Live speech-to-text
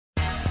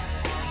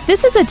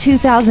This is a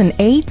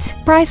 2008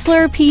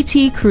 Chrysler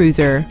PT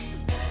Cruiser.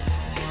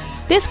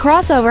 This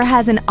crossover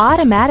has an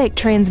automatic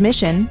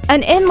transmission,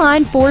 an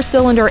inline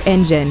 4-cylinder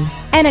engine,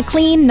 and a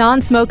clean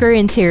non-smoker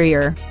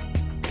interior.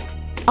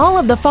 All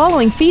of the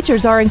following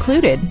features are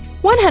included: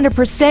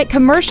 100%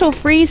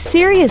 commercial-free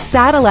Sirius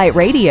satellite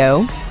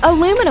radio,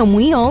 aluminum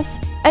wheels,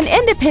 an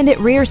independent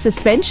rear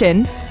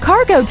suspension,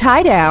 cargo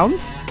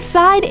tie-downs,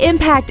 side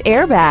impact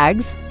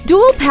airbags,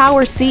 dual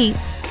power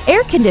seats,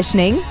 air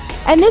conditioning,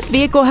 and this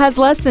vehicle has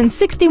less than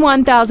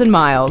 61,000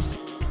 miles.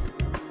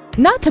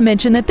 Not to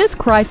mention that this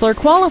Chrysler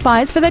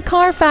qualifies for the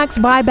Carfax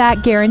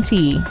buyback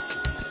guarantee.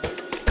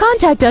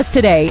 Contact us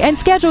today and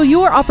schedule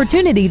your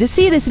opportunity to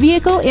see this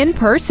vehicle in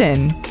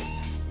person.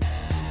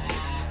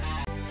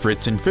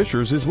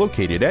 FritzinFishers is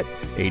located at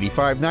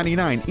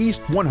 8599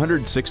 East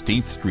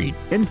 116th Street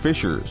in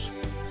Fishers.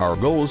 Our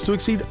goal is to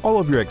exceed all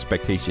of your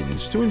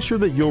expectations to ensure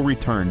that you'll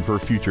return for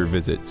future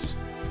visits.